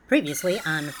Previously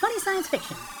on Funny Science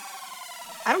Fiction.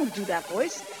 I don't do that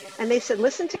voice. And they said,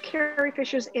 listen to Carrie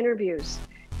Fisher's interviews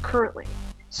currently.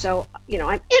 So,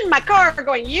 I'm in my car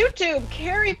going, YouTube,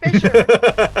 Carrie Fisher,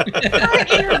 current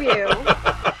interview.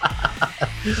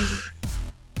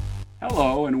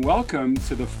 Hello, and welcome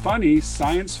to the Funny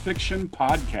Science Fiction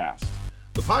Podcast.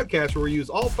 The podcast where we use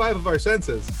all 5 of our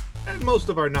senses, and most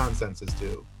of our non-senses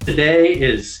too. Today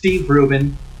is Steve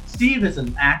Rubin. Steve is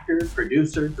an actor,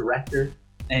 producer, director,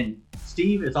 and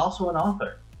Steve is also an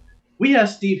author. We have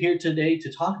Steve here today to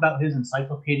talk about his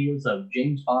encyclopedias of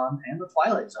James Bond and The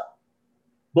Twilight Zone.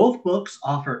 Both books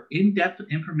offer in-depth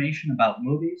information about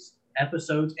movies,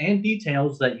 episodes, and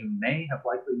details that you may have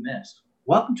likely missed.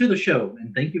 Welcome to the show,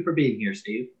 and thank you for being here,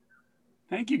 Steve.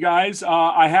 Thank you, guys.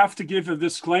 I have to give a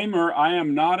disclaimer. I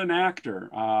am not an actor.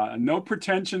 No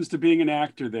pretensions to being an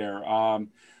actor there.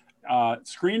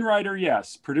 Screenwriter,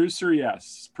 yes. Producer,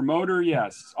 yes. Promoter,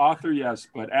 yes. Author, yes.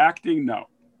 But acting, no.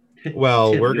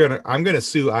 Well, I'm gonna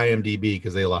sue IMDb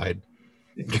because they lied.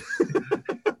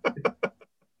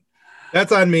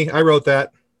 That's on me. I wrote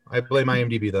that. I blame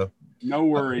IMDb though. No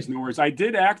worries, no worries. I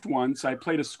did act once. I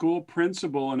played a school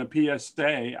principal in a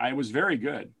PSA. I was very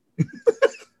good.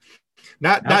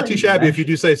 Not too shabby if you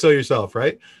do say so yourself,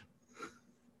 right?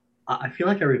 I feel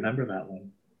like I remember that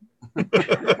one.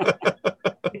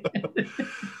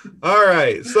 All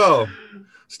right. So,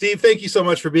 Steve, thank you so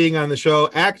much for being on the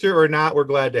show. Actor or not, we're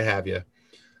glad to have you.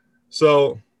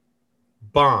 So,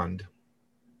 Bond.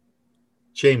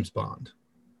 James Bond.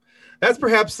 That's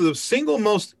perhaps the single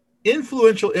most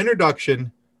influential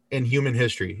introduction in human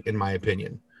history, in my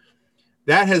opinion.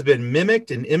 That has been mimicked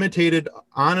and imitated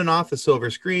on and off the silver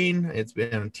screen. It's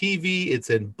been on TV. It's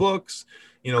in books,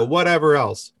 whatever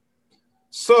else.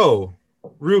 So,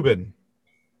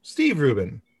 Steve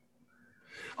Rubin,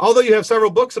 although you have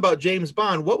several books about James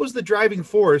Bond, what was the driving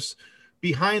force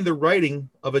behind the writing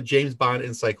of a James Bond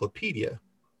encyclopedia?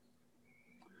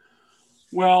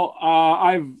 Well,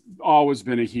 I've always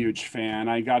been a huge fan.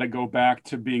 I got to go back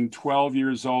to being 12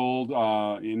 years old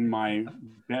in my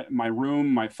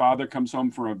room. My father comes home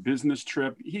from a business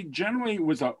trip. He generally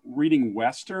was reading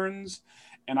Westerns,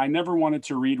 and I never wanted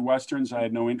to read Westerns. I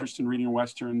had no interest in reading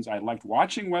Westerns. I liked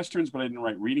watching Westerns, but I didn't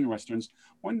like reading Westerns.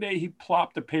 One day he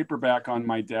plopped a paperback on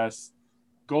my desk,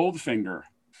 Goldfinger.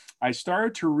 I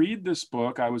started to read this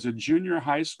book. I was a junior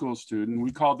high school student.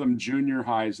 We called them junior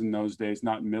highs in those days,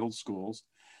 not middle schools.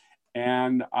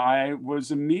 And I was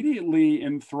immediately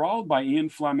enthralled by Ian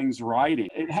Fleming's writing.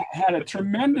 It had a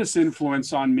tremendous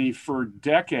influence on me for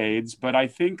decades, but I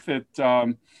think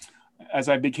that as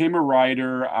I became a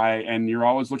writer, and you're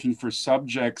always looking for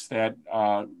subjects that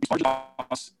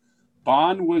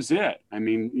Bond was it. I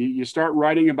mean, you start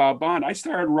writing about Bond. I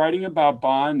started writing about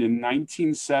Bond in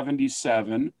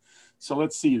 1977. So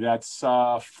let's see, that's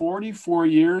 44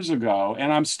 years ago,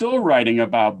 and I'm still writing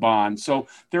about Bond. So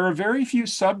there are very few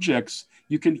subjects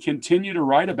you can continue to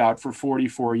write about for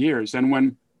 44 years. And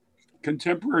when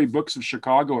Contemporary Books of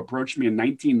Chicago approached me in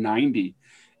 1990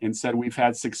 and said, we've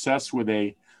had success with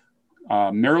a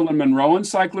Marilyn Monroe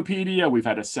encyclopedia, we've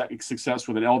had a success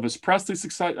with an Elvis Presley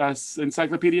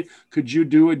encyclopedia, could you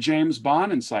do a James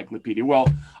Bond encyclopedia? Well,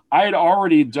 I had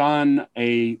already done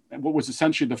what was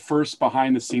essentially the first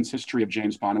behind-the-scenes history of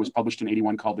James Bond. It was published in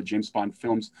 '81 called the James Bond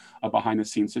Films, a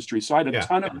behind-the-scenes history. So I had a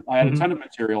ton of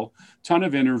material, ton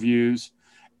of interviews,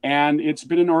 and it's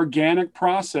been an organic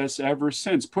process ever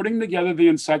since. Putting together the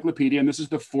encyclopedia, and this is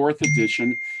the 4th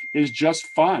edition, is just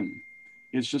fun.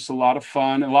 It's just a lot of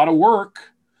fun, a lot of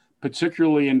work,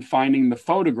 particularly in finding the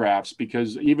photographs,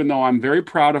 because even though I'm very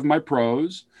proud of my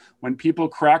prose, when people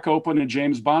crack open a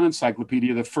James Bond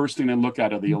encyclopedia, the first thing they look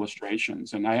at are the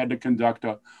illustrations. And I had to conduct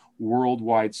a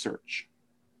worldwide search.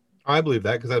 I believe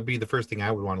that, because that'd be the first thing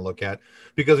I would want to look at,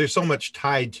 because there's so much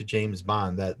tied to James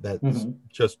Bond that's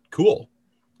just cool.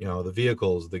 The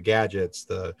vehicles, the gadgets,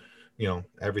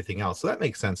 everything else. So that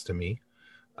makes sense to me.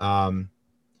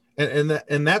 And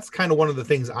that's kind of one of the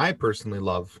things I personally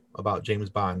love about James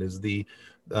Bond is the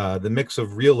mix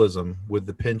of realism with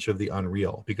the pinch of the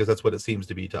unreal, because that's what it seems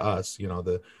to be to us,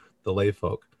 the lay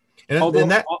folk.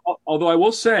 Although I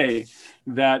will say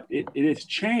that it has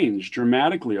changed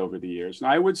dramatically over the years. And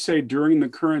I would say during the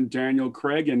current Daniel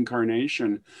Craig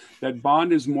incarnation that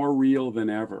Bond is more real than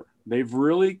ever. They've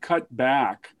really cut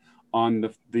back on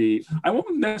the I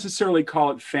won't necessarily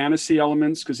call it fantasy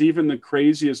elements, because even the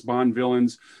craziest Bond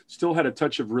villains still had a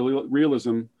touch of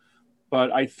realism.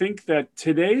 But I think that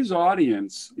today's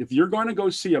audience, if you're going to go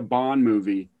see a Bond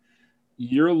movie,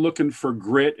 you're looking for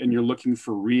grit and you're looking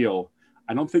for real.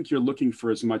 I don't think you're looking for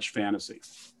as much fantasy.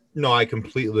 No, I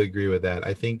completely agree with that.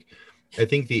 I think I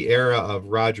think the era of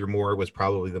Roger Moore was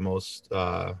probably the most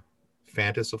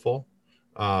fanciful.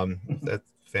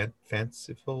 That's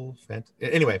fanciful.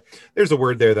 Anyway, there's a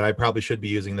word there that I probably should be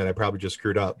using that I probably just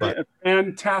screwed up. But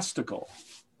Fantastical.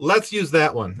 let's use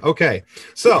that one. Okay,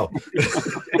 so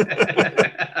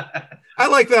I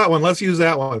like that one. Let's use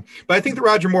that one. But I think the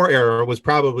Roger Moore era was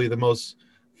probably the most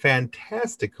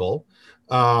fantastical.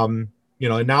 And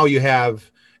now you have,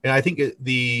 and I think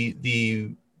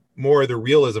the more of the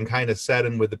realism kind of set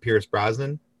in with the Pierce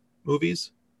Brosnan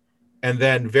movies, and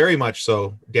then very much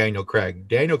so Daniel Craig.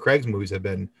 Daniel Craig's movies have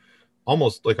been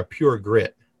almost like a pure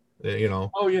grit.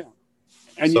 Oh yeah.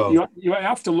 And So, you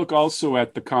have to look also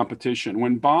at the competition.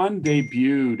 When Bond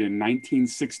debuted in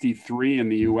 1963 in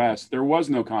the US, there was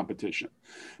no competition.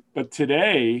 But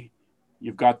today,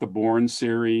 you've got the Bourne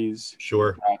series,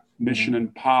 sure. Mission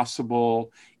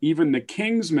Impossible, even the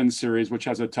Kingsman series, which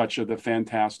has a touch of the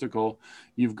fantastical.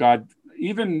 You've got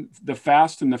even the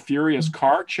Fast and the Furious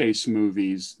car chase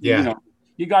movies. Yeah.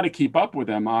 You got to keep up with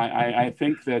them. I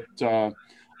think that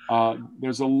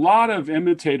there's a lot of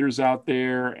imitators out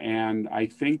there, and I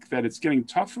think that it's getting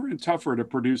tougher and tougher to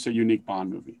produce a unique Bond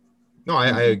movie. No,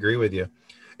 I agree with you.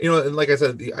 And like I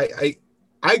said,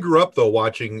 I grew up though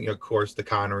watching, of course, the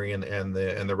Connery and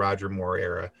the Roger Moore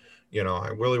era. I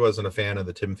really wasn't a fan of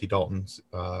the Timothy Dalton's,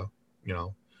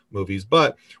 movies.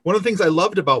 But one of the things I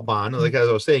loved about Bond, like as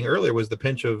I was saying earlier, was the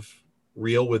pinch of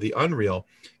real with the unreal,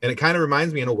 and it kind of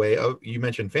reminds me in a way of, you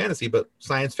mentioned fantasy, but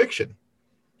science fiction.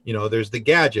 There's the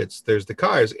gadgets, there's the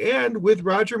cars, and with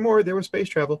Roger Moore, there was space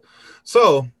travel.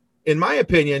 So, in my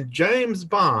opinion, James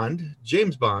Bond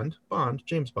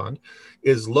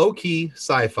is low-key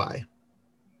sci-fi.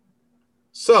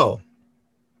 So,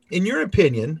 in your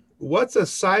opinion, what's a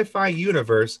sci-fi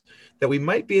universe that we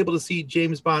might be able to see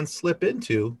James Bond slip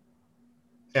into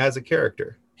as a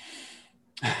character?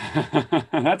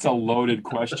 That's a loaded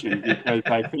question, because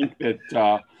I think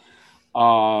that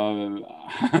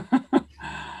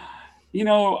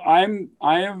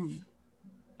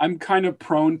I'm kind of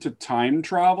prone to time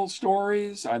travel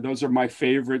stories. Those are my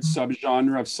favorite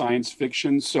subgenre of science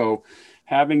fiction. So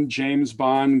having James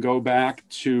Bond go back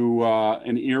to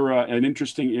an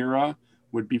interesting era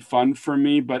would be fun for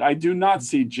me. But I do not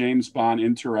see James Bond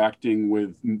interacting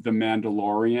with the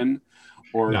Mandalorian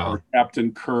or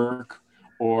Captain Kirk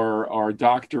or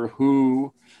Doctor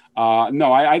Who.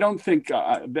 No, I don't think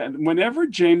that whenever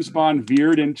James Bond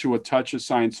veered into a touch of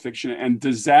science fiction, and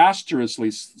disastrously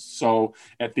so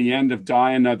at the end of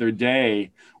Die Another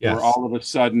Day, yes, where all of a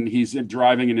sudden he's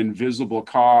driving an invisible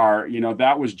car,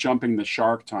 that was jumping the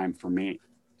shark time for me.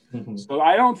 Mm-hmm. So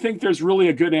I don't think there's really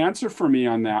a good answer for me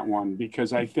on that one,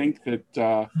 because I think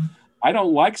that I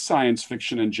don't like science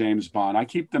fiction and James Bond. I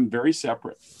keep them very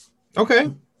separate.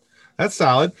 Okay. That's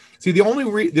solid. See, the only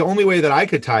way that I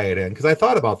could tie it in, because I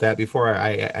thought about that before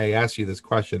I asked you this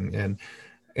question,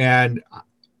 and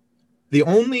the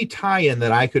only tie-in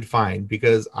that I could find,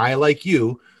 because I, like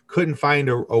you, couldn't find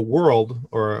a world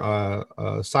or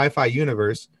a sci-fi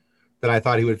universe that I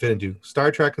thought he would fit into. Star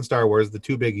Trek and Star Wars, the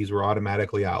two biggies, were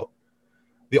automatically out.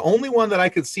 The only one that I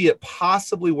could see it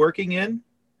possibly working in,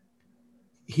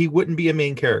 he wouldn't be a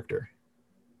main character.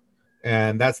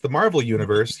 And that's the Marvel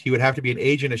universe. He would have to be an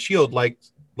agent of S.H.I.E.L.D.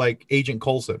 like Agent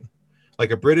Coulson, like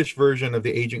a British version of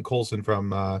the Agent Coulson from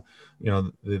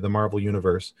the Marvel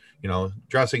universe.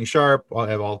 Dressing sharp,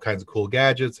 have all kinds of cool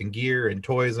gadgets and gear and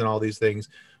toys and all these things,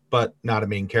 but not a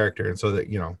main character. And so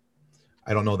that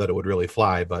I don't know that it would really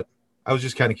fly. But I was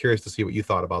just kind of curious to see what you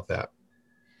thought about that.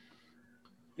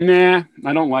 Nah,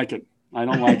 I don't like it. I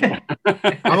don't like it.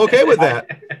 I'm okay with that.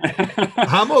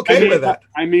 I'm okay with that.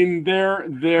 I mean,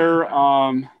 there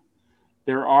are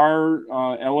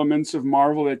elements of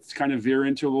Marvel that kind of veer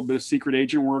into a little bit of secret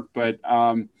agent work, but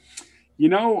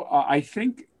I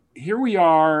think here we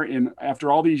are after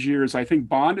all these years. I think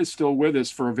Bond is still with us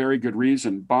for a very good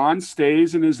reason. Bond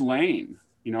stays in his lane.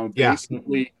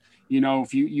 Basically,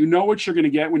 if you know what you're going to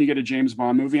get when you get a James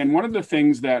Bond movie, and one of the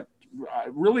things that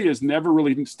really is never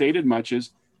really stated much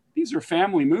is these are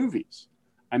family movies.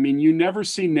 I mean, you never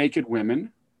see naked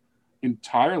women,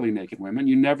 entirely naked women.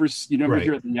 You never right.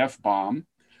 hear the F-bomb.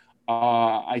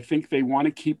 I think they want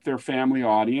to keep their family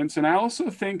audience. And I also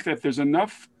think that there's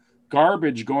enough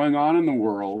garbage going on in the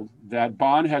world that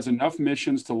Bond has enough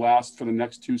missions to last for the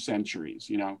next 2 centuries.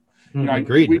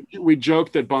 Agreed. We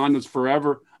joke that Bond was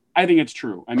forever. I think it's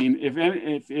true. I mean,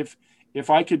 if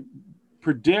I could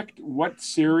predict what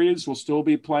series will still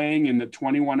be playing in the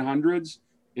 2100s,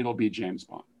 it'll be James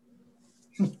Bond.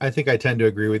 I think I tend to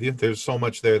agree with you. There's so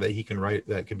much there that he can write,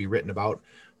 that can be written about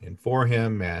and for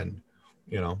him. And,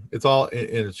 it's all, and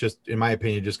it's just, in my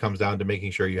opinion, it just comes down to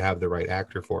making sure you have the right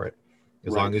actor for it.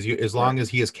 As Right. long as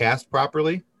he is cast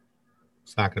properly,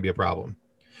 it's not going to be a problem.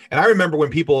 And I remember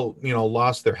when people,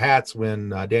 lost their hats when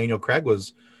Daniel Craig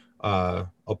was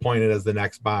appointed as the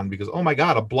next Bond, because, oh my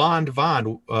God, a blonde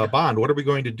Bond, what are we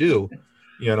going to do?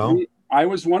 I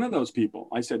was one of those people.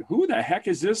 I said, who the heck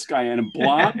is this guy? And a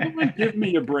blonde? Give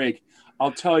me a break.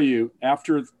 I'll tell you,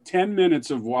 after 10 minutes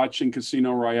of watching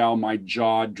Casino Royale, my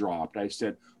jaw dropped. I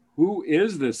said, who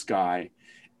is this guy?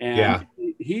 And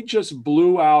he just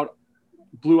blew out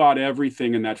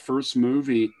everything in that first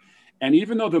movie. And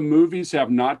even though the movies have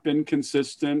not been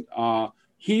consistent,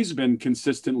 he's been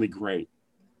consistently great.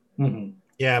 Mm-hmm.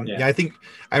 Yeah, I think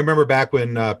I remember back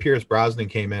when Pierce Brosnan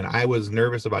came in, I was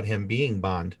nervous about him being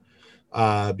Bond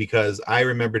because I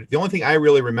remembered the only thing I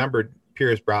really remembered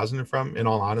Pierce Brosnan from, in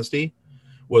all honesty,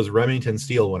 was Remington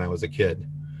Steele when I was a kid.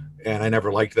 And I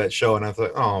never liked that show. And I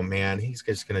thought, oh man, he's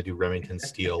just going to do Remington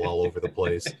Steele all over the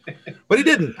place. But he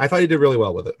didn't. I thought he did really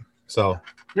well with it. So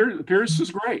Pierce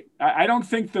was great. I don't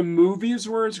think the movies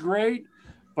were as great,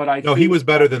 but I think he was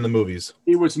better than the movies.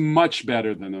 He was much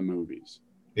better than the movies.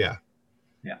 Yeah.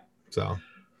 Yeah. So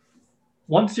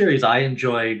one series I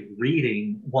enjoyed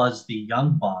reading was the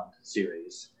Young Bond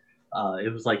series.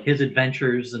 It was like his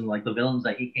adventures and like the villains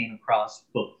that he came across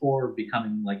before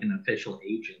becoming like an official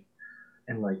agent,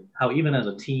 and like how even as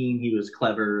a teen he was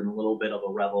clever and a little bit of a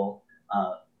rebel.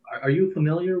 Are you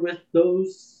familiar with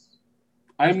those?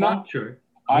 I am not. Sure.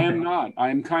 I am not.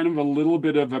 I'm kind of a little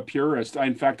bit of a purist.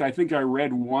 In fact, I think I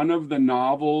read one of the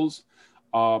novels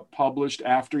published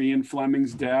after Ian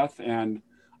Fleming's death,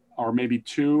 or maybe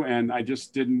two, and I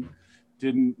just didn't.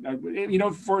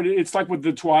 It's like with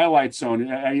the Twilight Zone.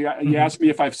 You asked me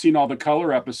if I've seen all the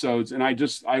color episodes, and I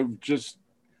just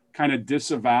kind of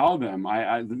disavow them.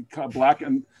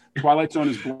 Twilight Zone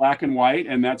is black and white,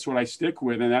 and that's what I stick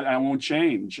with, and that I won't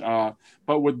change.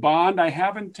 But with Bond, I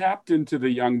haven't tapped into the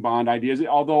young Bond ideas,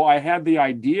 although I had the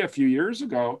idea a few years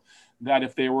ago that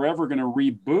if they were ever going to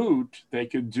reboot, they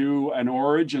could do an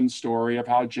origin story of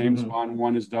how James Bond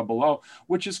won his 000,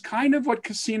 which is kind of what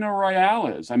Casino Royale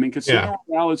is. I mean, Casino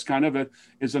Royale is kind of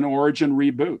is an origin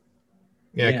reboot.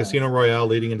 Yeah, Casino Royale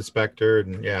leading into Spectre,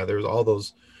 and there's all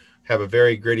those have a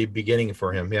very gritty beginning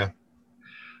for him. Yeah.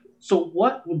 So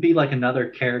what would be like another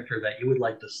character that you would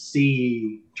like to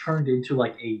see turned into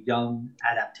like a young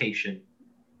adaptation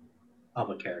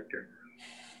of a character?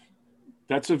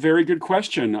 That's a very good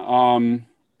question.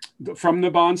 From the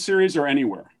Bond series or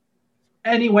anywhere?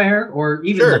 Anywhere, or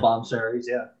even the Bond series,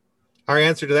 yeah. Our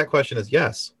answer to that question is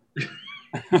yes.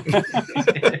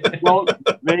 Well,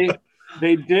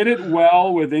 they did it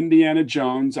well with Indiana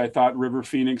Jones. I thought River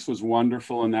Phoenix was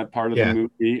wonderful in that part of the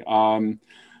movie.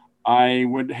 I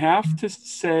would have to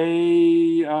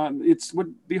say it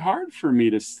would be hard for me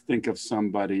to think of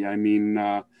somebody. I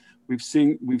mean, we've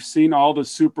seen all the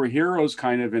superheroes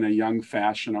kind of in a young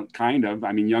fashion, kind of.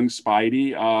 I mean, young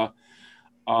Spidey,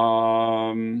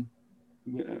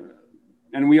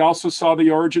 and we also saw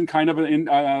the origin kind of in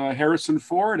Harrison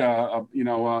Ford, a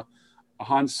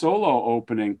Han Solo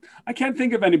opening. I can't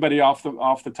think of anybody off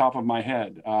the top of my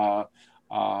head.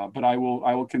 But I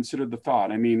will consider the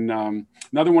thought. I mean,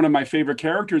 another one of my favorite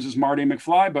characters is Marty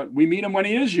McFly, but we meet him when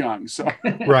he is young. So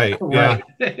right.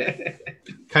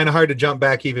 Kind of hard to jump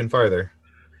back even farther.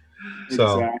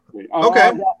 So exactly.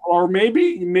 Okay. Or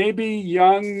maybe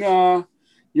young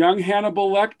Hannibal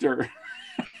Lecter.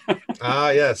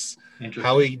 Yes.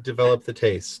 How he developed the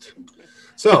taste.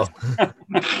 So.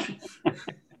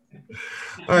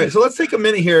 All right, so let's take a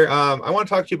minute here. I want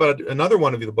to talk to you about another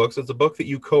one of the books. It's a book that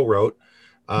you co-wrote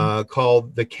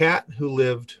called "The Cat Who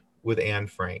Lived with Anne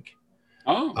Frank."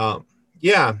 Oh,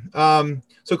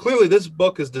 so clearly, this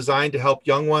book is designed to help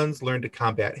young ones learn to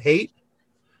combat hate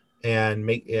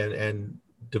and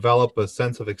develop a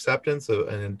sense of acceptance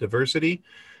and diversity.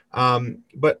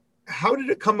 But how did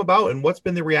it come about, and what's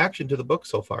been the reaction to the book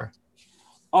so far?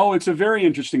 Oh, it's a very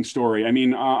interesting story. I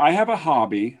mean, I have a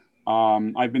hobby.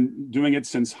 I've been doing it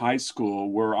since high school,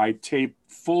 where I tape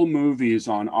full movies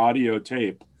on audio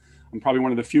tape. I'm probably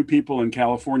one of the few people in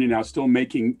California now still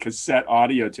making cassette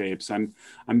audio tapes. I'm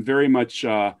very much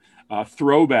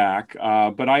throwback,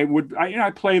 but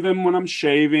I play them when I'm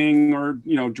shaving or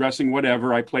dressing,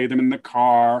 whatever. I play them in the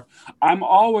car. I'm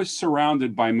always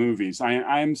surrounded by movies.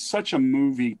 I'm such a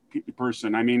movie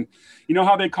person. I mean, you know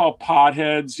how they call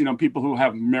potheads, people who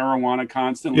have marijuana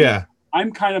constantly. Yeah.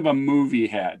 I'm kind of a movie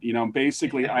head,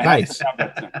 basically. I nice. have to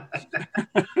have that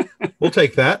thing. We'll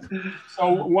take that.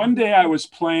 So one day I was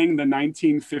playing the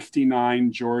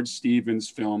 1959 George Stevens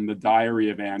film, The Diary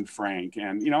of Anne Frank.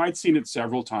 And, I'd seen it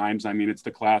several times. I mean, it's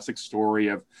the classic story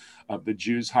of the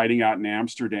Jews hiding out in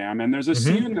Amsterdam. And there's a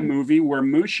scene in the movie where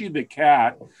Mushi the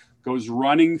cat goes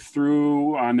running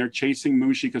through, and they're chasing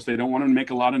Mushi because they don't want him to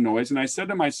make a lot of noise. And I said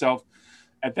to myself,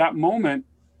 at that moment,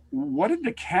 what did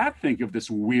the cat think of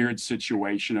this weird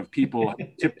situation of people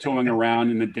tiptoeing around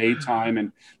in the daytime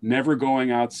and never going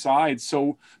outside?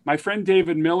 So my friend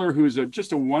David Miller, who's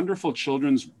just a wonderful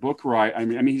children's book writer, I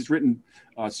mean, he's written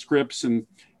scripts and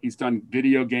he's done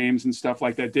video games and stuff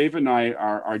like that. David and I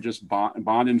are just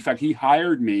bonded. In fact, he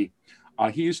hired me.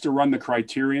 He used to run the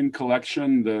Criterion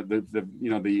Collection, the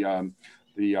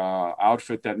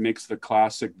outfit that makes the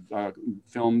classic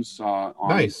films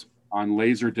on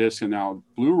Laserdisc and now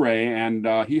Blu-ray, and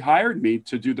he hired me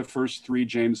to do the first 3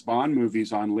 James Bond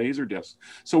movies on Laserdisc.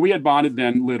 So we had bonded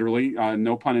then, literally,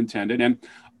 no pun intended. And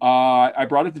I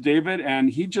brought it to David, and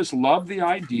he just loved the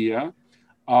idea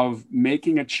of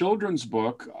making a children's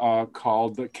book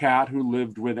called The Cat Who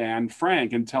Lived with Anne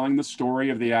Frank, and telling the story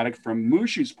of the attic from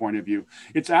Mushi's point of view.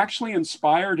 It's actually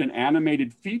inspired an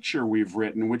animated feature we've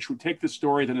written, which would take the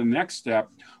story to the next step.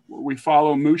 We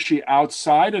follow Mushi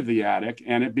outside of the attic,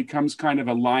 and it becomes kind of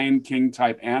a Lion King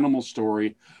type animal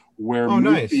story where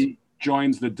Mushi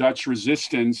joins the Dutch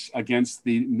resistance against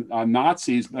the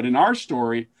Nazis. But in our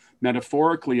story,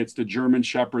 metaphorically, it's the German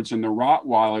Shepherds and the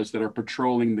Rottweilers that are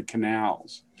patrolling the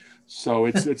canals. So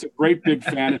it's a great big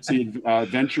fantasy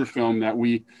adventure film that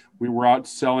we were out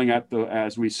selling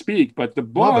as we speak. But the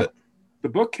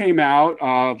book came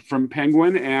out from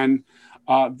Penguin, and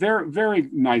they're very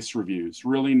nice reviews,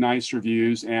 really nice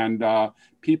reviews, and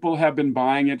people have been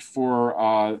buying it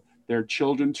for their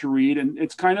children to read. And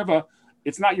it's kind of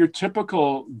it's not your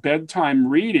typical bedtime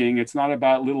reading. It's not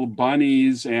about little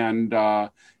bunnies and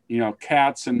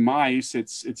cats and mice.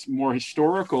 It's more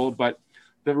historical, but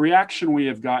the reaction we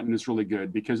have gotten is really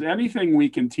good, because anything we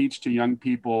can teach to young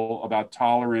people about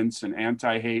tolerance and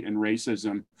anti-hate and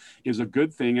racism is a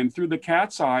good thing. And through the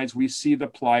cat's eyes, we see the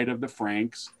plight of the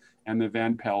Franks and the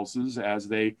Van Pelses as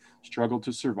they struggle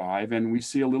to survive. And we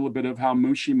see a little bit of how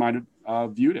Mushi might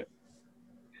have viewed it.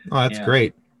 Oh, that's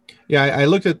great. Yeah, I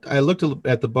looked at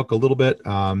the book a little bit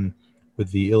with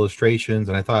the illustrations,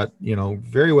 and I thought,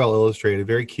 very well illustrated,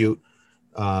 very cute.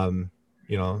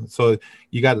 So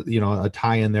you got a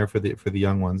tie in there for the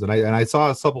young ones, and I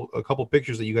saw a couple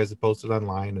pictures that you guys have posted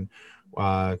online, and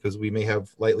because we may have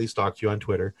lightly stalked you on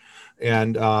Twitter,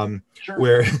 and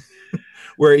Sure.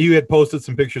 where you had posted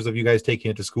some pictures of you guys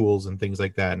taking it to schools and things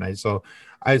like that. And I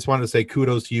just wanted to say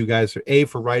kudos to you guys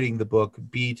for writing the book,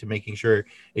 B, to making sure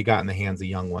it got in the hands of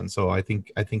young ones. So I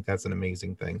think that's an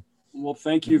amazing thing. Well,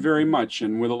 thank you very much.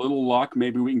 And with a little luck,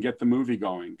 maybe we can get the movie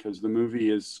going, because the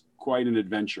movie is quite an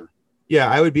adventure.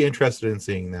 Yeah, I would be interested in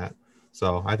seeing that.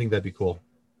 So I think that'd be cool.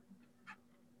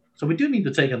 So we do need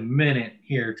to take a minute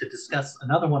here to discuss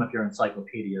another one of your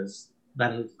encyclopedias.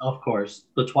 That is, of course,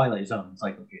 the Twilight Zone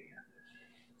Encyclopedia.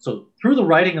 So through the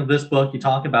writing of this book, you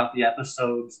talk about the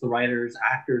episodes, the writers,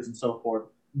 actors, and so forth.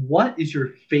 What is your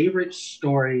favorite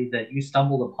story that you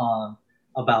stumbled upon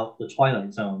about the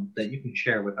Twilight Zone that you can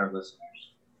share with our listeners?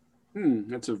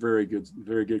 That's a very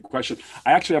good question.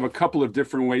 I actually have a couple of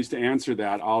different ways to answer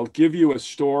that. I'll give you a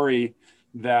story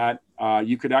that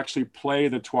you could actually play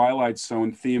the Twilight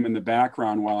Zone theme in the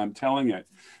background while I'm telling it,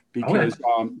 because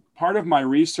part of my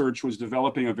research was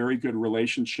developing a very good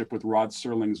relationship with Rod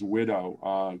Serling's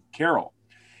widow, Carol.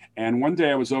 And one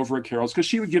day I was over at Carol's, because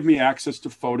she would give me access to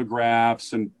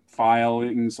photographs and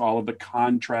filings, all of the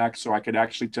contracts, so I could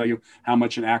actually tell you how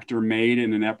much an actor made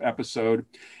in an episode.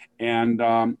 And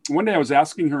one day I was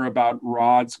asking her about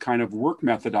Rod's kind of work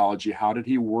methodology. How did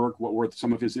he work? What were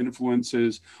some of his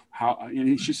influences?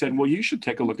 And she said, well, you should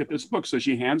take a look at this book. So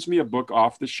she hands me a book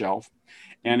off the shelf,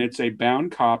 and it's a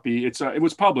bound copy. It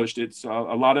was published. It's a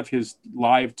lot of his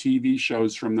live TV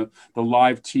shows from the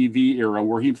live TV era,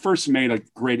 where he first made a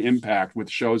great impact with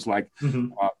shows like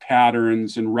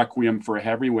Patterns and Requiem for a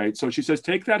Heavyweight. So she says,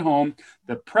 take that home.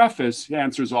 The preface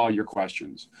answers all your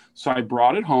questions. So I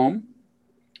brought it home.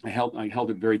 I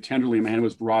held it very tenderly in my hand. It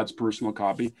was Rod's personal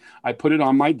copy. I put it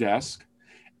on my desk,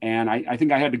 and I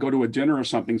think I had to go to a dinner or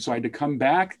something, so I had to come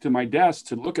back to my desk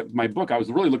to look at my book. I was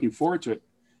really looking forward to it.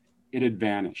 It had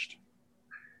vanished.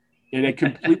 It had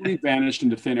completely vanished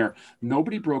into thin air.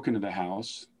 Nobody broke into the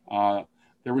house.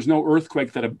 There was no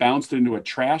earthquake that had bounced into a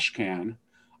trash can.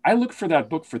 I looked for that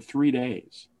book for 3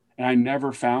 days, and I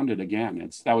never found it again.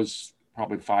 That was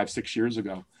probably 5-6 years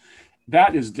ago.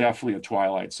 That is definitely a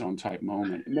Twilight Zone type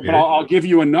moment. But I'll give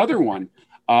you another one.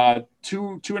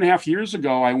 2.5 years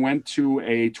ago, I went to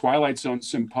a Twilight Zone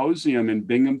symposium in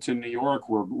Binghamton, New York,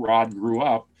 where Rod grew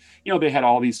up. They had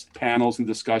all these panels and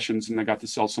discussions, and I got to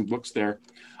sell some books there.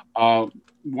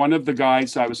 One of the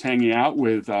guys I was hanging out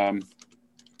with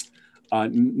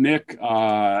Nick,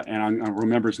 and I'll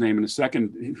remember his name in a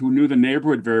second, who knew the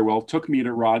neighborhood very well, took me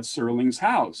to Rod Serling's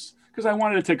house because I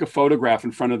wanted to take a photograph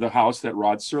in front of the house that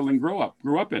Rod Serling grew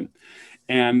up in.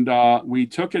 And we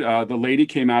took it. The lady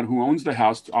came out who owns the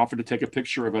house, offered to take a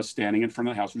picture of us standing in front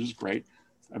of the house, which is great.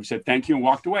 I said, thank you, and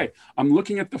walked away. I'm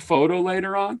looking at the photo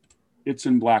later on. It's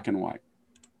in black and white.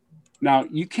 Now,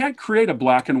 you can't create a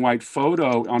black and white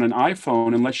photo on an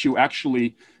iPhone unless you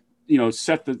actually,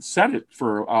 set it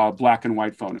for black and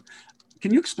white photo.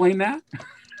 Can you explain that?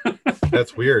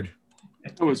 That's weird.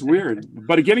 It was weird.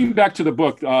 But getting back to the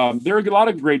book, there are a lot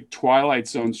of great Twilight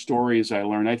Zone stories I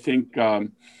learned. I think,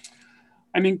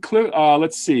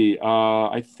 let's see.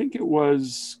 I think it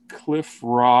was Cliff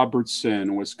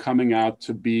Robertson was coming out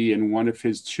to be in one of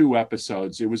his 2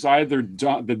 episodes. It was either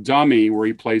The Dummy, where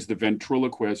he plays the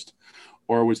ventriloquist,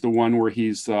 or it was the one where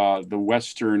he's the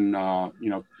Western,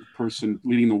 person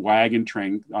leading the wagon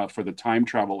train for the time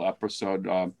travel episode,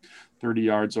 30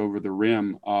 yards over the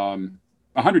rim,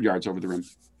 100 yards over the rim.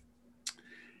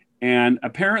 And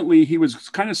apparently he was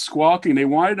kind of squawking. They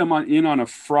wanted him in on a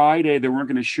Friday. They weren't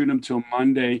going to shoot him till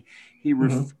Monday. He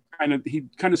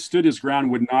kind of stood his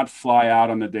ground, would not fly out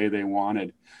on the day they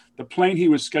wanted. The plane he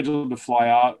was scheduled to fly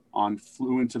out on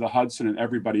flew into the Hudson, and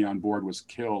everybody on board was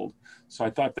killed. So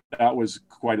I thought that was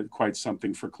quite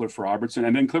something for Cliff Robertson.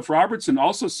 And then Cliff Robertson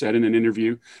also said in an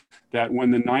interview that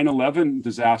when the 9/11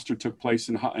 disaster took place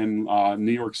in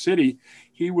New York City,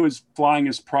 he was flying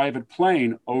his private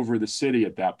plane over the city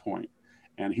at that point,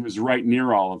 and he was right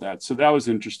near all of that. So that was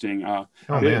interesting.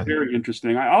 Very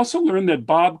interesting. I also learned that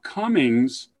Bob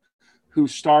Cummings, who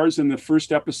stars in the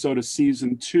first episode of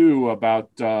season 2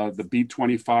 about the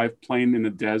B-25 plane in the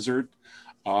desert,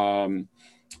 that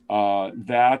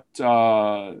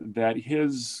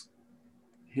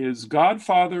his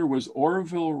godfather was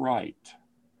Orville Wright.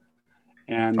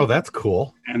 And that's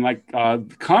cool.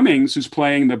 And Cummings, who's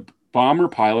playing the bomber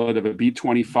pilot of a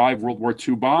B-25 World War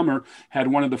II bomber, had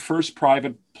one of the first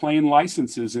private plane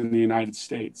licenses in the United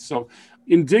States. So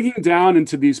in digging down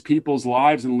into these people's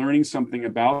lives and learning something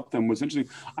about them was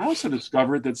interesting. I also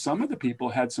discovered that some of the people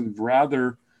had some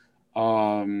rather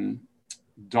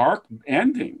dark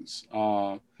endings.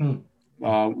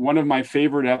 One of my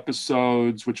favorite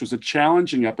episodes, which was a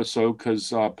challenging episode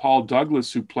because Paul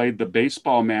Douglas, who played the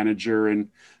baseball manager in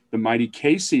the Mighty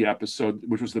Casey episode,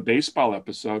 which was the baseball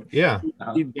episode. Yeah.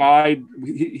 He died.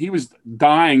 He was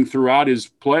dying throughout his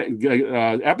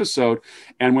episode.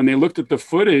 And when they looked at the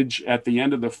footage at the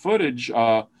end of the footage,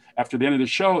 after the end of the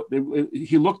show,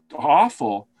 he looked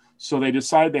awful. So they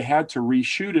decided they had to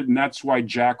reshoot it. And that's why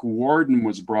Jack Warden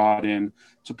was brought in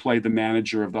to play the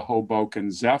manager of the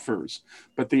Hoboken Zephyrs.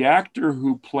 But the actor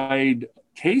who played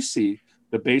Casey,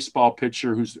 the baseball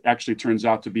pitcher, who actually turns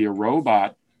out to be a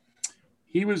robot,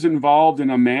 he was involved in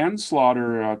a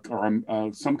manslaughter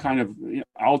or some kind of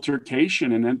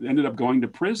altercation and ended up going to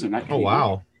prison.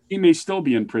 Wow. He may still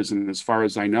be in prison as far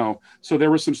as I know. So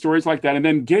there were some stories like that. And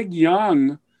then Gig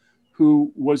Young,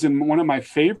 who was in one of my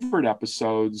favorite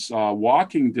episodes,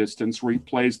 Walking Distance, where he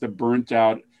plays the burnt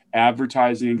out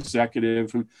advertising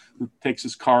executive who takes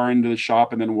his car into the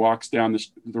shop and then walks down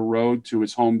the road to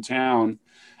his hometown.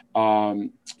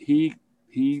 He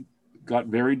got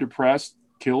very depressed,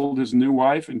 killed his new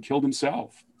wife, and killed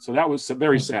himself. So that was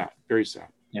very sad, very sad.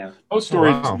 Yeah, those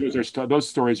stories, those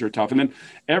stories are tough. And then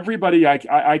everybody,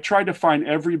 I tried to find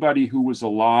everybody who was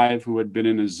alive who had been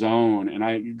in a zone, and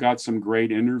I got some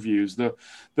great interviews. The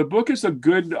book is a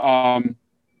good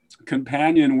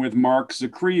companion with Mark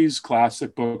Zakri's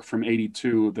classic book from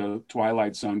 '82, The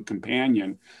Twilight Zone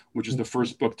Companion, which is the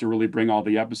first book to really bring all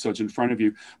the episodes in front of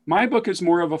you. My book is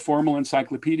more of a formal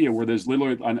encyclopedia where there's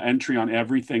literally an entry on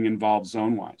everything involved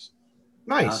zone-wise.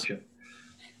 Nice. Gotcha.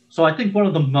 So I think one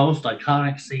of the most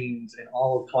iconic scenes in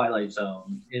all of Twilight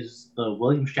Zone is the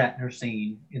William Shatner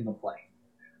scene in the plane.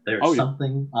 There's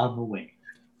something on the wing.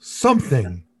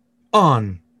 Something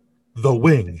on the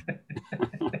wing.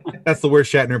 That's the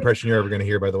worst Shatner impression you're ever going to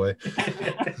hear, by the way.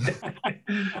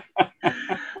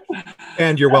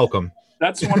 And you're welcome.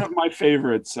 That's one of my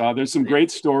favorites. There's some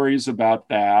great stories about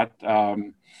that.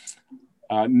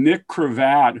 Nick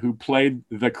Cravat, who played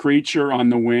the creature on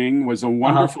the wing, was a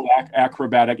wonderful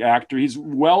acrobatic actor. He's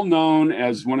well known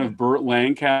as one of Burt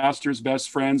Lancaster's best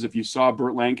friends. If you saw a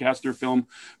Burt Lancaster film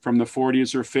from the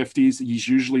 40s or 50s, he's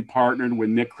usually partnered with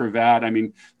Nick Cravat. I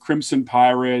mean, Crimson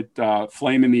Pirate,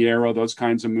 Flame in the Arrow, those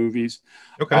kinds of movies.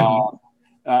 Okay.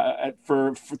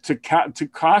 To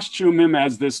costume him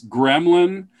as this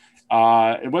gremlin,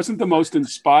 it wasn't the most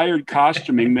inspired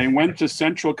costuming. They went to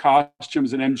Central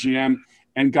Costumes at MGM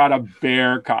and got a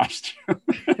bear costume.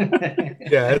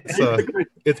 Yeah,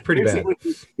 it's pretty bad.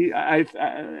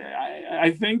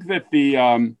 I think that the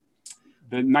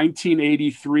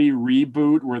 1983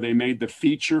 reboot where they made the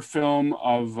feature film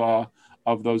of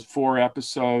those 4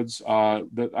 episodes,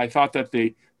 I thought that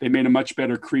they made a much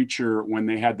better creature when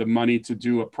they had the money to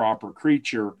do a proper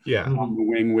creature on the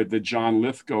wing with the John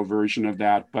Lithgow version of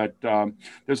that. But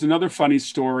there's another funny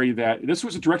story that this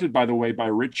was directed, by the way, by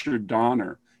Richard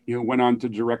Donner. Went on to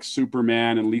direct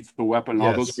Superman and Lethal Weapon and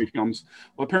all those great films.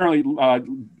 Well, apparently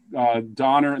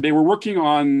Donner, they were working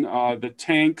on the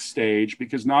tank stage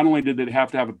because not only did they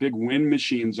have to have a big wind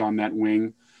machines on that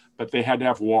wing, but they had to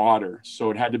have water.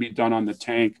 So it had to be done on the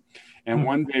tank. And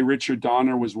one day Richard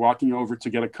Donner was walking over to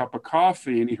get a cup of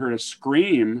coffee and he heard a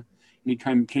scream and he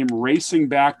came racing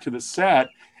back to the set,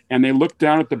 and they looked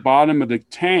down at the bottom of the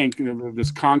tank,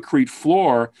 this concrete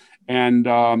floor, and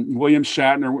William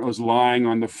Shatner was lying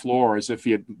on the floor as if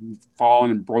he had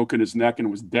fallen and broken his neck and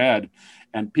was dead.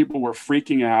 And people were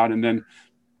freaking out. And then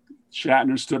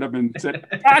Shatner stood up and said,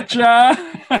 "Gotcha!"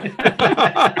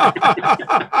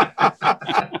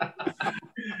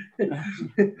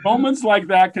 Moments like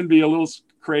that can be a little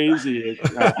crazy.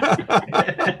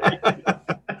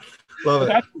 Love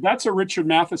it. That's a Richard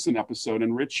Matheson episode.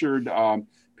 And Richard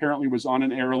apparently was on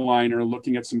an airliner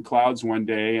looking at some clouds one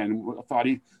day and thought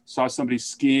he saw somebody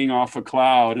skiing off a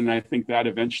cloud. And I think that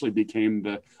eventually became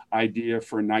the idea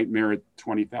for Nightmare at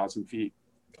 20,000 feet.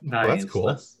 Nice. Well, that's cool.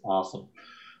 That's awesome.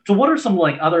 So what are some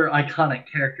other iconic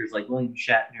characters like William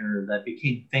Shatner that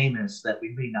became famous that we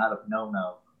may not have known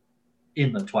of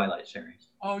in the Twilight series?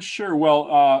 Oh, sure.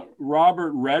 Well,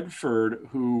 Robert Redford,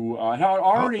 who had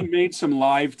already made some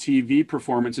live TV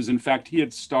performances. In fact, he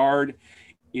had starred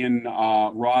in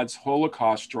Rod's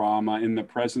Holocaust drama, In the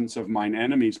Presence of Mine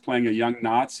Enemies, playing a young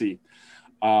Nazi.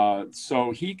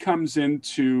 So he comes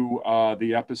into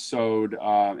the episode,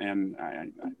 and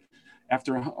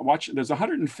after watching, there's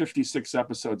 156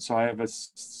 episodes, so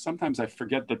sometimes I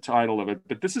forget the title of it,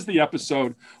 but this is the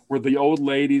episode where the old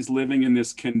lady's living in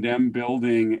this condemned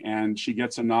building, and she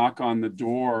gets a knock on the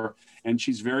door, and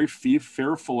she's very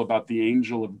fearful about the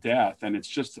angel of death, and it's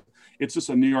just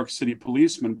a New York City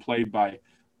policeman played by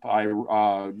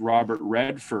Robert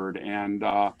Redford, and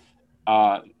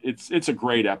it's a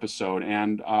great episode.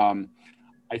 And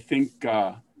I think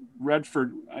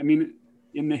Redford, I mean,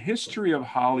 in the history of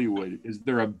Hollywood, is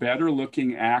there a better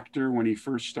looking actor when he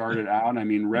first started out? I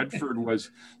mean, Redford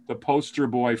was the poster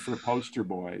boy for poster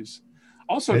boys.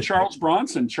 Also, Charles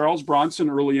Bronson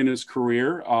early in his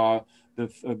career,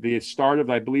 the start of,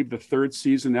 I believe, the 3rd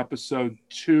season, episode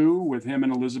 2, with him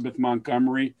and Elizabeth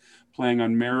Montgomery playing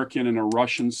an American and a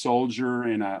Russian soldier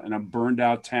in a burned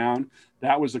out town.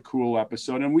 That was a cool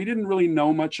episode. And we didn't really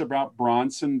know much about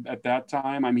Bronson at that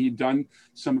time. I mean, he'd done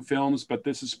some films, but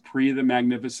this is pre The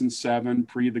Magnificent Seven,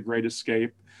 pre The Great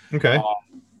Escape. Okay.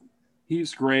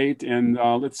 He's great. And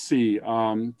let's see,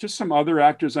 just some other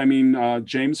actors. I mean,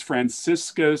 James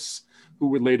Franciscus, who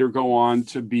would later go on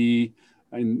to be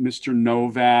Mr.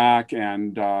 Novak,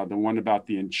 and the one about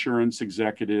the insurance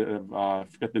executive, I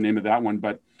forget the name of that one,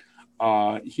 but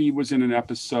he was in an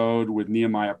episode with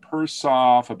Nehemiah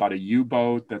Persoff about a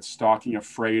U-boat that's stalking a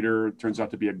freighter. It turns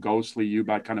out to be a ghostly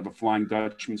U-boat, kind of a Flying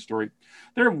Dutchman story.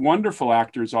 They're wonderful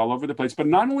actors all over the place. But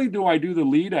not only do I do the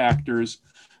lead actors,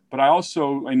 but I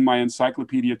also, in my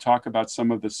encyclopedia, talk about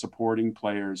some of the supporting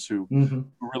players who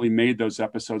really made those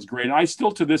episodes great. And I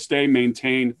still, to this day,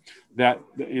 maintain that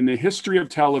in the history of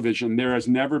television, there has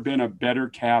never been a better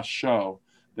cast show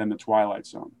than The Twilight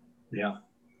Zone. Yeah.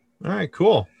 All right,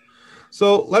 cool.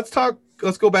 So let's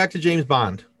go back to James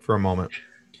Bond for a moment,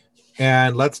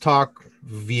 and let's talk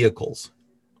vehicles.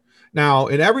 Now,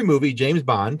 in every movie, James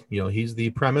Bond, he's the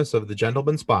premise of the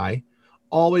gentleman spy,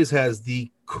 always has the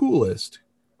coolest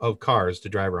of cars to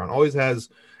drive around. Always has,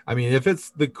 I mean, if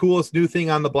it's the coolest new thing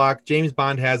on the block, James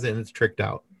Bond has it and it's tricked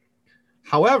out.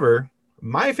 However,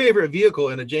 my favorite vehicle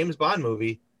in a James Bond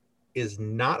movie is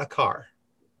not a car.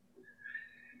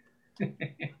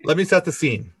 Let me set the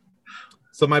scene.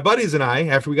 So my buddies and I,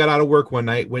 after we got out of work one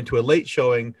night, went to a late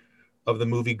showing of the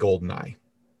movie Goldeneye.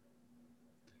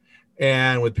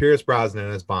 And with Pierce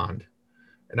Brosnan as Bond.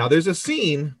 And now there's a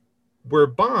scene where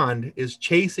Bond is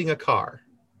chasing a car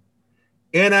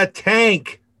in a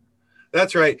tank.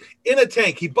 That's right. In a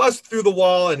tank. He busts through the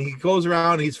wall and he goes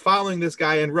around. And he's following this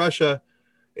guy in Russia,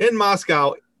 in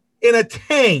Moscow, in a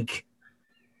tank.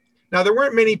 Now, there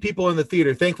weren't many people in the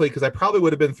theater, thankfully, because I probably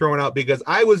would have been thrown out because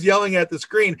I was yelling at the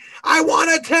screen, I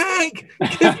want a tank!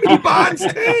 Give me Bond's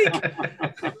tank!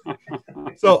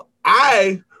 So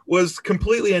I was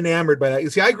completely enamored by that. You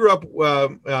see, I grew up.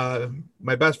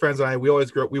 My best friends and I, we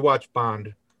always grew up. We watched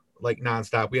Bond like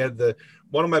nonstop. We had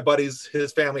one of my buddies,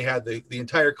 his family had the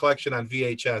entire collection on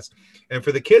VHS. And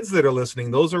for the kids that are listening,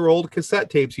 those are old cassette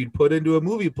tapes you'd put into a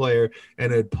movie player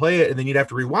and it'd play it, and then you'd have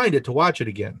to rewind it to watch it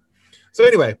again. So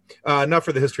anyway, enough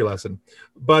for the history lesson.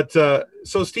 But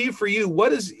so Steve, for you,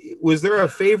 was there a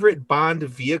favorite Bond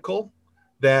vehicle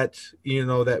that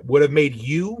that would have made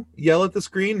you yell at the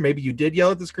screen? Maybe you did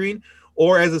yell at the screen,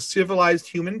 or as a civilized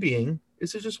human being,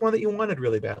 is it just one that you wanted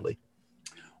really badly?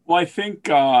 Well, I think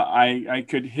I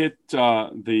could hit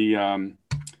the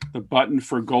button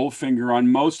for Goldfinger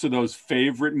on most of those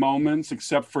favorite moments,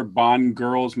 except for Bond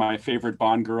girls. My favorite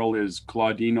Bond girl is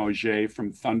Claudine Auger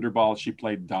from Thunderball. She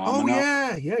played Domino. Oh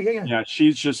yeah. Yeah,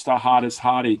 she's just the hottest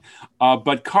hottie.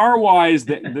 But car-wise,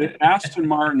 the Aston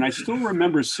Martin, I still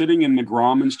remember sitting in the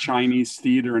Grauman's Chinese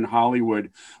Theater in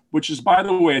Hollywood, which is, by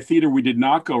the way, a theater we did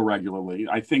not go regularly.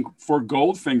 I think for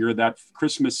Goldfinger, that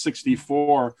Christmas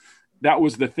 '64, that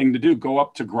was the thing to do, go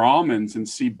up to Grauman's and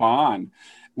see Bond.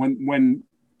 When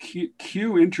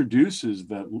Q introduces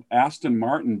the Aston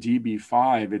Martin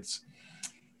DB5, it's,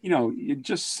 it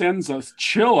just sends a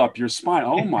chill up your spine.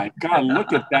 Oh my God,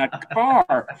 look at that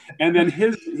car. And then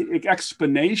his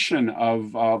explanation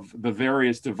of the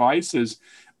various devices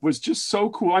was just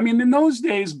so cool. I mean, in those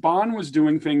days, Bond was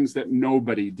doing things that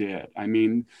nobody did. I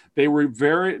mean, there was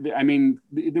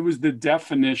the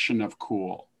definition of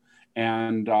cool.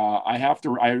 And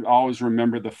I always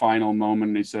remember the final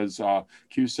moment. He says,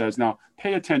 Q says, now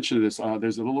pay attention to this.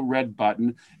 There's a little red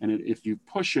button, and if you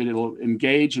push it, it'll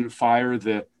engage and fire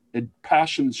it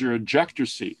passions your ejector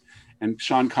seat. And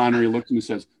Sean Connery looks at him and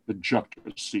says, the ejector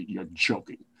seat, you're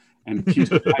joking. And Q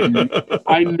says,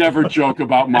 I never joke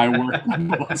about my work.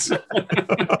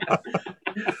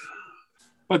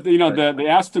 But the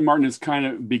Aston Martin has kind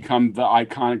of become the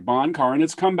iconic Bond car, and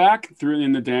it's come back through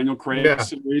in the Daniel Craig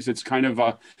series. It's kind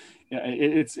of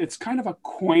it's kind of a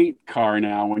quaint car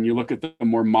now when you look at the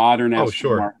more modern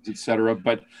Aston Martins, etc.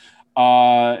 But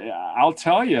I'll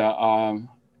tell you,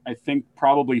 I think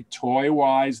probably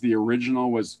toy-wise, the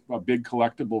original was a big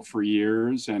collectible for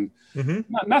years, and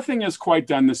nothing has quite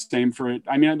done the same for it.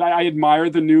 I mean, I admire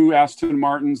the new Aston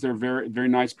Martins; they're very, very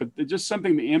nice, but just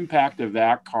something, the impact of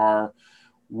that car,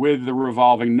 with the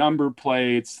revolving number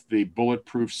plates, the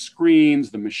bulletproof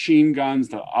screens, the machine guns,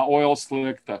 the oil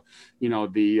slick, the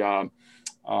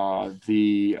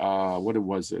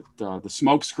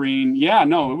smoke screen. Yeah,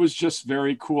 no, it was just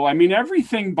very cool. I mean,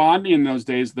 everything Bondy in those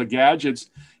days, the gadgets,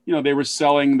 they were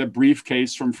selling the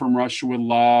briefcase from Russia with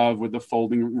Love with the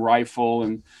folding rifle.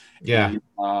 And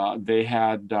they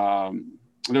had, there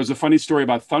was a funny story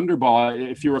about Thunderball.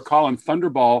 If you recall, in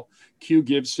Thunderball, Q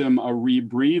gives him a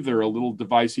rebreather, a little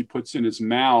device he puts in his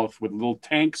mouth with little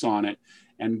tanks on it,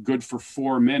 and good for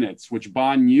 4 minutes, which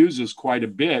Bond uses quite a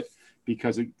bit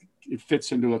because it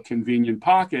fits into a convenient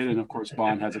pocket. And of course,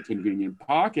 Bond has a convenient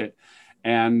pocket.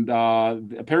 And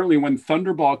apparently when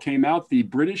Thunderball came out, the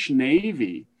British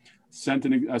Navy sent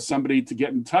somebody to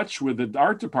get in touch with the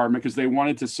art department because they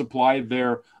wanted to supply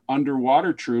their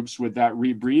underwater troops with that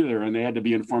rebreather. And they had to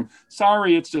be informed,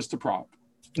 sorry, it's just a prop.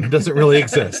 It doesn't really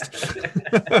exist.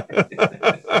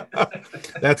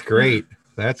 That's great.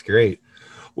 That's great.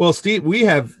 Well, Steve, we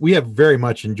have very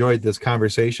much enjoyed this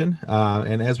conversation.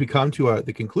 And as we come to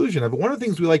the conclusion of it, one of the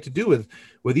things we like to do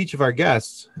with each of our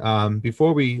guests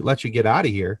before we let you get out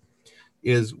of here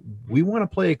is we want to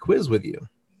play a quiz with you.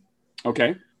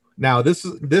 Okay. Now, this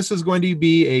is going to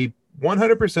be a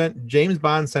 100% James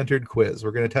Bond centered quiz.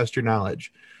 We're going to test your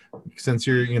knowledge since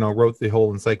wrote the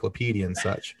whole encyclopedia and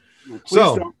such.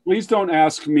 Please don't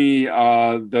ask me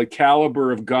the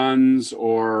caliber of guns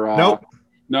or nope.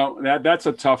 No, that's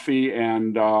a toughie.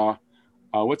 And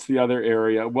what's the other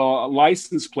area? Well,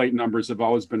 license plate numbers have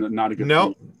always been not a good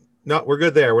thing. No, we're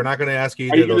good there. We're not going to ask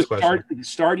you either of those questions.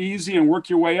 Start easy and work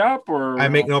your way up, or I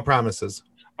make no promises.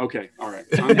 Okay, all right.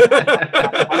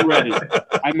 I'm ready.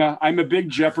 I'm a big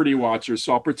Jeopardy watcher,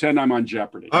 so I'll pretend I'm on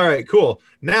Jeopardy. All right, cool.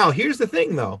 Now, here's the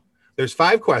thing, though. There's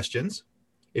 5 questions.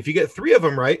 If you get 3 of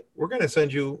them right, we're going to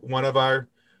send you one of our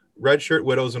Red Shirt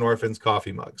Widows and Orphans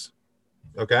coffee mugs.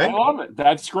 Okay? I love it.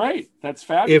 That's great. That's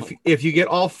fabulous. If you get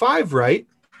all 5 right,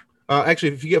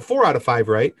 actually, if you get 4 out of 5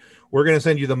 right, we're going to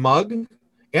send you the mug,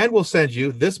 and we'll send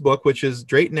you this book, which is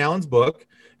Drayton Allen's book.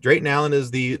 Drayton Allen is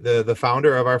the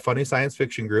founder of our funny science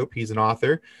fiction group. He's an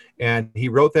author, and he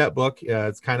wrote that book.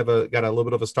 It's kind of got a little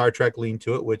bit of a Star Trek lean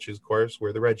to it, which is, of course,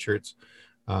 where the red shirts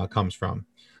comes from.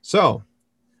 So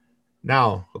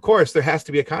now, of course, there has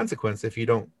to be a consequence if you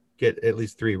don't get at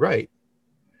least 3 right.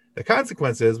 The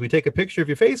consequence is we take a picture of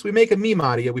your face, we make a meme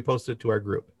out of you, we post it to our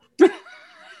group.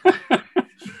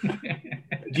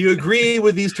 Do you agree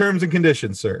with these terms and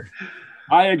conditions, sir?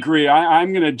 I agree.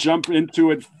 I'm going to jump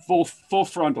into it full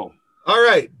frontal. All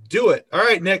right, do it. All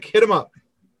right, Nick, hit him up.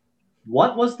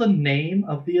 What was the name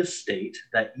of the estate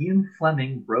that Ian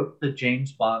Fleming wrote the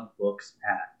James Bond books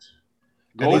at?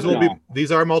 And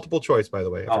these are multiple choice, by the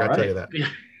way. I forgot to tell you that.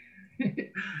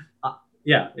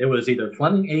 Yeah, it was either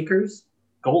Fleming Acres,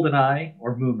 Goldeneye,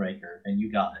 or Moonraker, and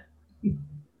you got it.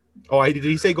 Oh, did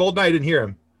he say Goldeneye? I didn't hear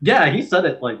him. Yeah, he said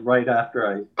it like right after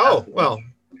I. Oh, well.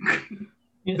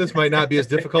 This might not be as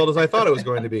difficult as I thought it was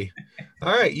going to be.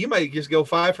 All right, you might just go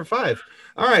 5 for 5.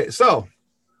 All right, so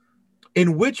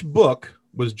in which book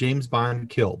was James Bond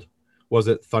killed? Was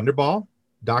it Thunderball,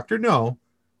 Dr. No,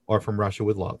 or From Russia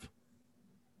with Love?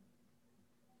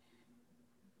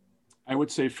 I would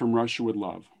say From Russia with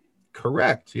Love.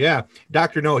 Correct. Yeah.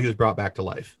 Dr. No, he was brought back to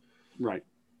life. Right.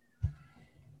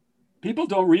 People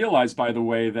don't realize, by the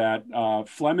way, that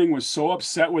Fleming was so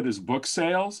upset with his book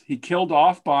sales, he killed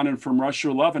off Bond and From Russia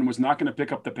with Love and was not going to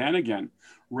pick up the pen again.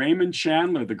 Raymond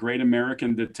Chandler, the great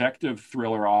American detective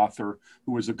thriller author,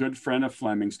 who was a good friend of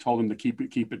Fleming's, told him to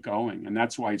keep it going. And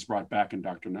that's why he's brought back in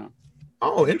Dr. No.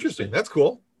 Oh, interesting. That's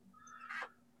cool.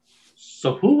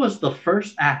 So who was the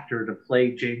first actor to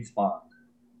play James Bond?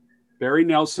 Barry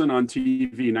Nelson on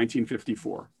TV,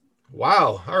 1954.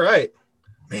 Wow. All right.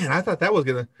 Man, I thought that was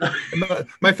going to...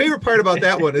 My favorite part about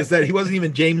that one is that he wasn't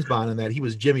even James Bond in that. He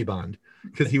was Jimmy Bond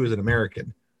because he was an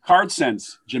American. Card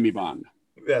sense, Jimmy Bond.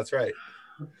 That's right.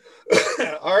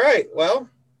 All right. Well,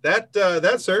 that,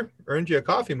 sir, earned you a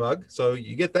coffee mug, so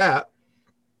you get that.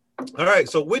 All right.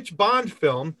 So which Bond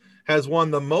film has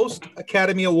won the most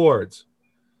Academy Awards?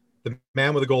 The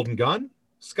Man with a Golden Gun,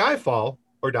 Skyfall,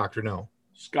 or Dr. No?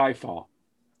 Skyfall.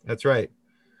 That's right.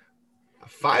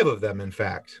 5 of them, in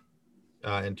fact.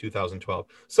 In 2012.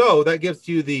 So that gives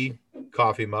you the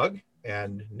coffee mug,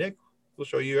 and Nick will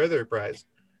show you your other prize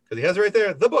because he has it right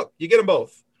there, the book. You get them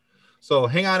both. So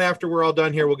hang on, after we're all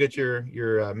done here, we'll get your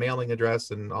mailing address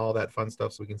and all that fun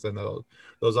stuff so we can send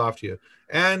those off to you.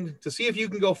 And to see if you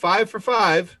can go 5 for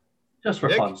 5. Just for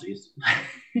Nick, funsies.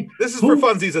 This is for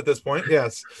funsies at this point,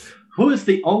 yes. Who is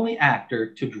the only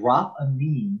actor to drop a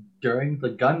knee during the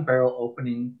gun barrel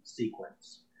opening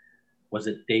sequence? Was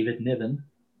it David Niven,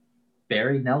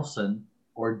 Barry Nelson,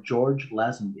 or George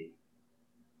Lazenby?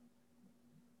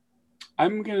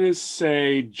 I'm going to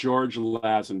say George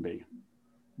Lazenby.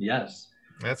 Yes.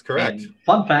 That's correct. And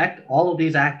fun fact, all of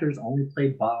these actors only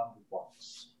played Bond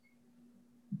once.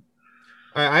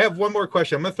 All right, I have one more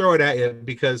question. I'm going to throw it at you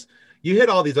because you hit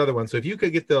all these other ones. So if you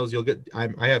could get those, you'll get... I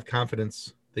have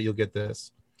confidence that you'll get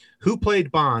this. Who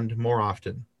played Bond more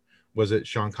often? Was it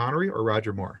Sean Connery or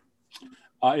Roger Moore?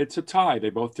 It's a tie. They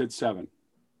both did 7.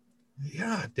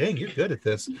 Yeah, dang, you're good at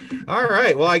this. All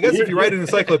right. Well, I guess if you write an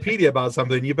encyclopedia about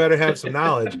something, you better have some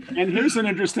knowledge. And here's an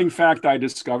interesting fact I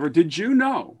discovered. Did you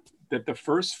know that the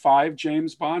first 5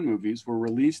 James Bond movies were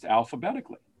released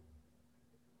alphabetically?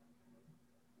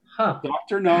 Huh.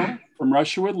 Dr. No, From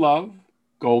Russia with Love,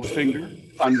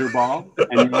 Goldfinger, Thunderball,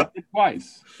 and You Loved It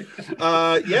Twice.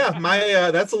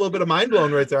 Yeah, that's a little bit of mind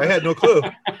blowing right there. I had no clue.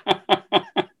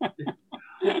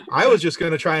 I was just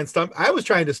going to try and stump. I was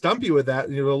trying to stump you with that, a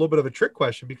little bit of a trick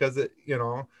question because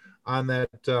on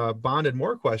that Bond and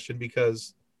Moore question,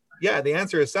 because yeah, the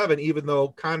answer is 7, even though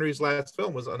Connery's last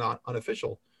film was an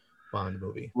unofficial Bond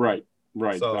movie. Right.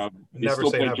 So Never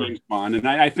say never. James Bond, and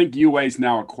I think UA's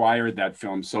now acquired that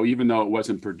film. So even though it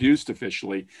wasn't produced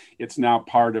officially, it's now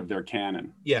part of their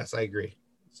canon. Yes, I agree.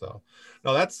 So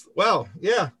no,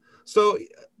 yeah. So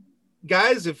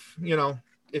guys, if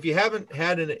you haven't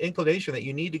had an inclination that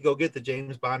you need to go get the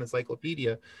James Bond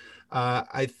Encyclopedia,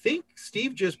 I think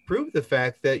Steve just proved the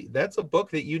fact that that's a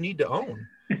book that you need to own,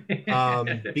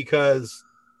 because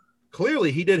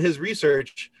clearly he did his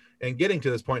research and getting to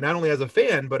this point, not only as a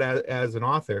fan, but as an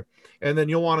author. And then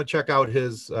you'll want to check out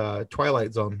his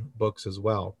Twilight Zone books as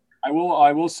well. I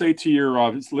will say to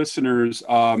your listeners,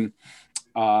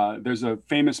 there's a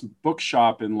famous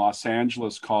bookshop in Los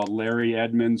Angeles called Larry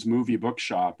Edmunds Movie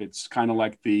Bookshop. It's kind of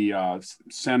like the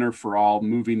center for all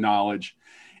movie knowledge.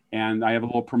 And I have a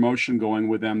little promotion going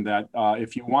with them that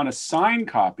if you want a signed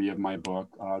copy of my book,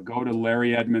 go to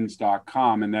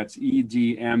larryedmunds.com, and that's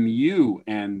EDMUNDS.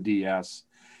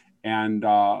 And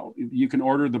you can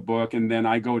order the book, and then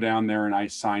I go down there and I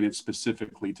sign it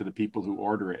specifically to the people who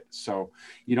order it. So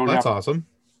you don't That's awesome.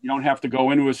 You don't have to go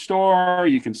into a store.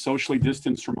 You can socially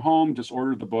distance from home. Just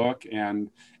order the book, and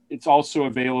it's also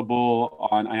available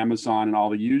on Amazon and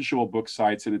all the usual book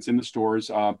sites, and it's in the stores.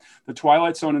 The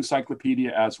Twilight Zone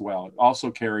Encyclopedia as well, also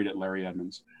carried at Larry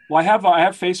Edmunds. Well, I have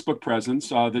Facebook presence.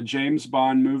 The James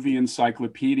Bond Movie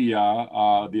Encyclopedia.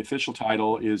 The official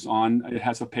title is on. It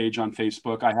has a page on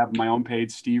Facebook. I have my own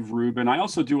page, Steve Rubin. I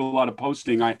also do a lot of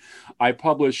posting. I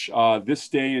publish This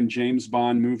Day in James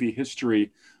Bond Movie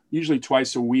History, usually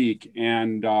twice a week.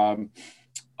 And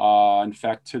in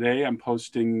fact, today I'm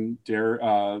posting Derek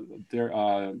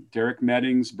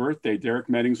Medding's birthday. Derek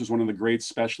Meddings was one of the great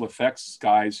special effects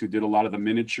guys who did a lot of the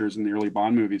miniatures in the early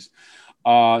Bond movies.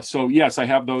 So yes, I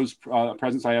have those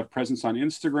presence. I have presence on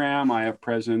Instagram. I have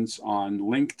presence on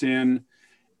LinkedIn,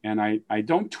 and I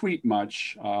don't tweet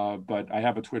much, but I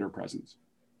have a Twitter presence.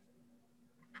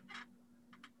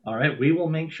 All right, we will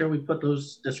make sure we put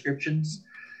those descriptions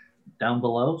down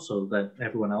below so that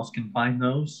everyone else can find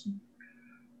those.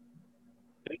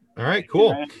 All right,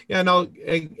 cool. Yeah, no,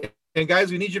 and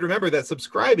guys, we need you to remember that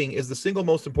subscribing is the single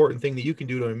most important thing that you can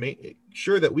do to make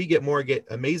sure that we get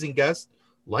amazing guests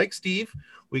like Steve.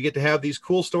 We get to have these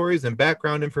cool stories and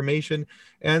background information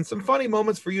and some funny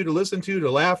moments for you to listen to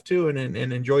laugh to, and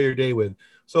enjoy your day with.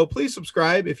 So please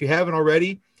subscribe if you haven't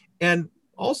already. And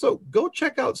also go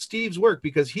check out Steve's work,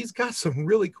 because he's got some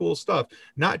really cool stuff,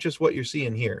 not just what you're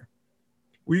seeing here.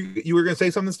 You were going to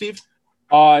say something, Steve?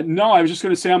 No, I was just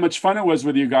going to say how much fun it was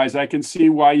with you guys. I can see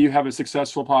why you have a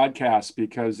successful podcast,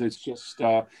 because it's just,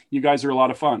 you guys are a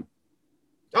lot of fun.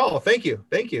 Oh, thank you.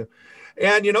 Thank you.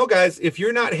 And, guys, if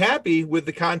you're not happy with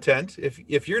the content,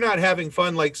 if you're not having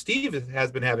fun like Steve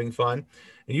has been having fun,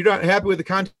 and you're not happy with the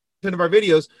content of our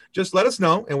videos, just let us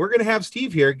know. And we're going to have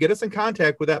Steve here get us in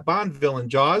contact with that Bond villain,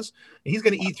 Jaws. And he's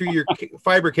going to eat through your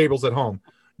fiber cables at home.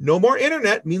 No more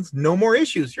internet means no more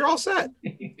issues. You're all set.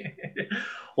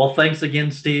 Well, thanks again,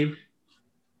 Steve.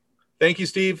 Thank you,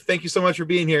 Steve. Thank you so much for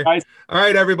being here. Bye. All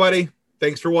right, everybody.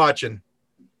 Thanks for watching.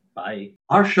 Bye.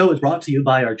 Our show is brought to you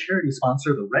by our charity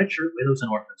sponsor, the Red Shirt Widows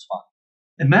and Orphans Fund.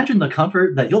 Imagine the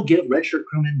comfort that you'll give Red Shirt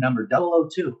crewman number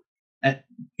 002. And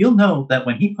you'll know that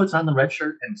when he puts on the red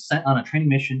shirt and sent on a training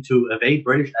mission to evade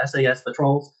British SAS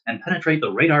patrols and penetrate the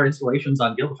radar installations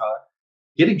on Gibraltar,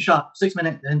 getting shot 6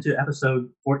 minutes into episode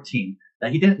 14,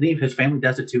 that he didn't leave his family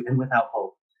destitute and without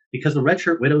hope, because the Red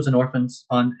Shirt Widows and Orphans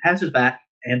Fund has his back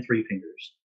and 3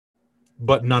 fingers.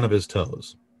 But none of his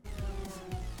toes.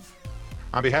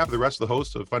 On behalf of the rest of the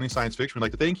hosts of Funny Science Fiction, we'd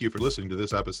like to thank you for listening to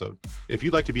this episode. If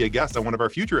you'd like to be a guest on one of our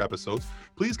future episodes,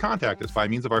 please contact us by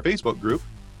means of our Facebook group,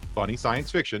 Funny Science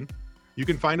Fiction. You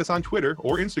can find us on Twitter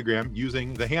or Instagram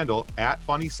using the handle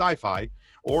 @FunnySci-Fi,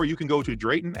 or you can go to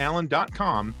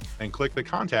DraytonAllen.com and click the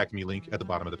Contact Me link at the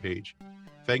bottom of the page.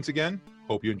 Thanks again.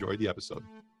 Hope you enjoyed the episode.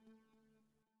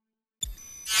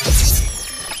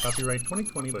 Copyright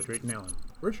 2020 by Drayton Allen.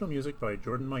 Original music by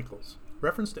Jordan Michaels.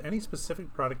 Reference to any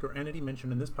specific product or entity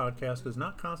mentioned in this podcast does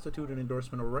not constitute an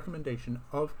endorsement or recommendation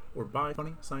of or by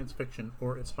Funny Science Fiction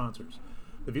or its sponsors.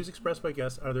 The views expressed by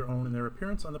guests are their own, and their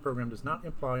appearance on the program does not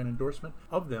imply an endorsement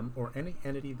of them or any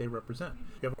entity they represent.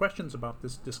 If you have questions about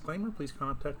this disclaimer, please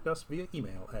contact us via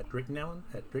email at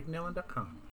DraytonAllen@DraytonAllen.com.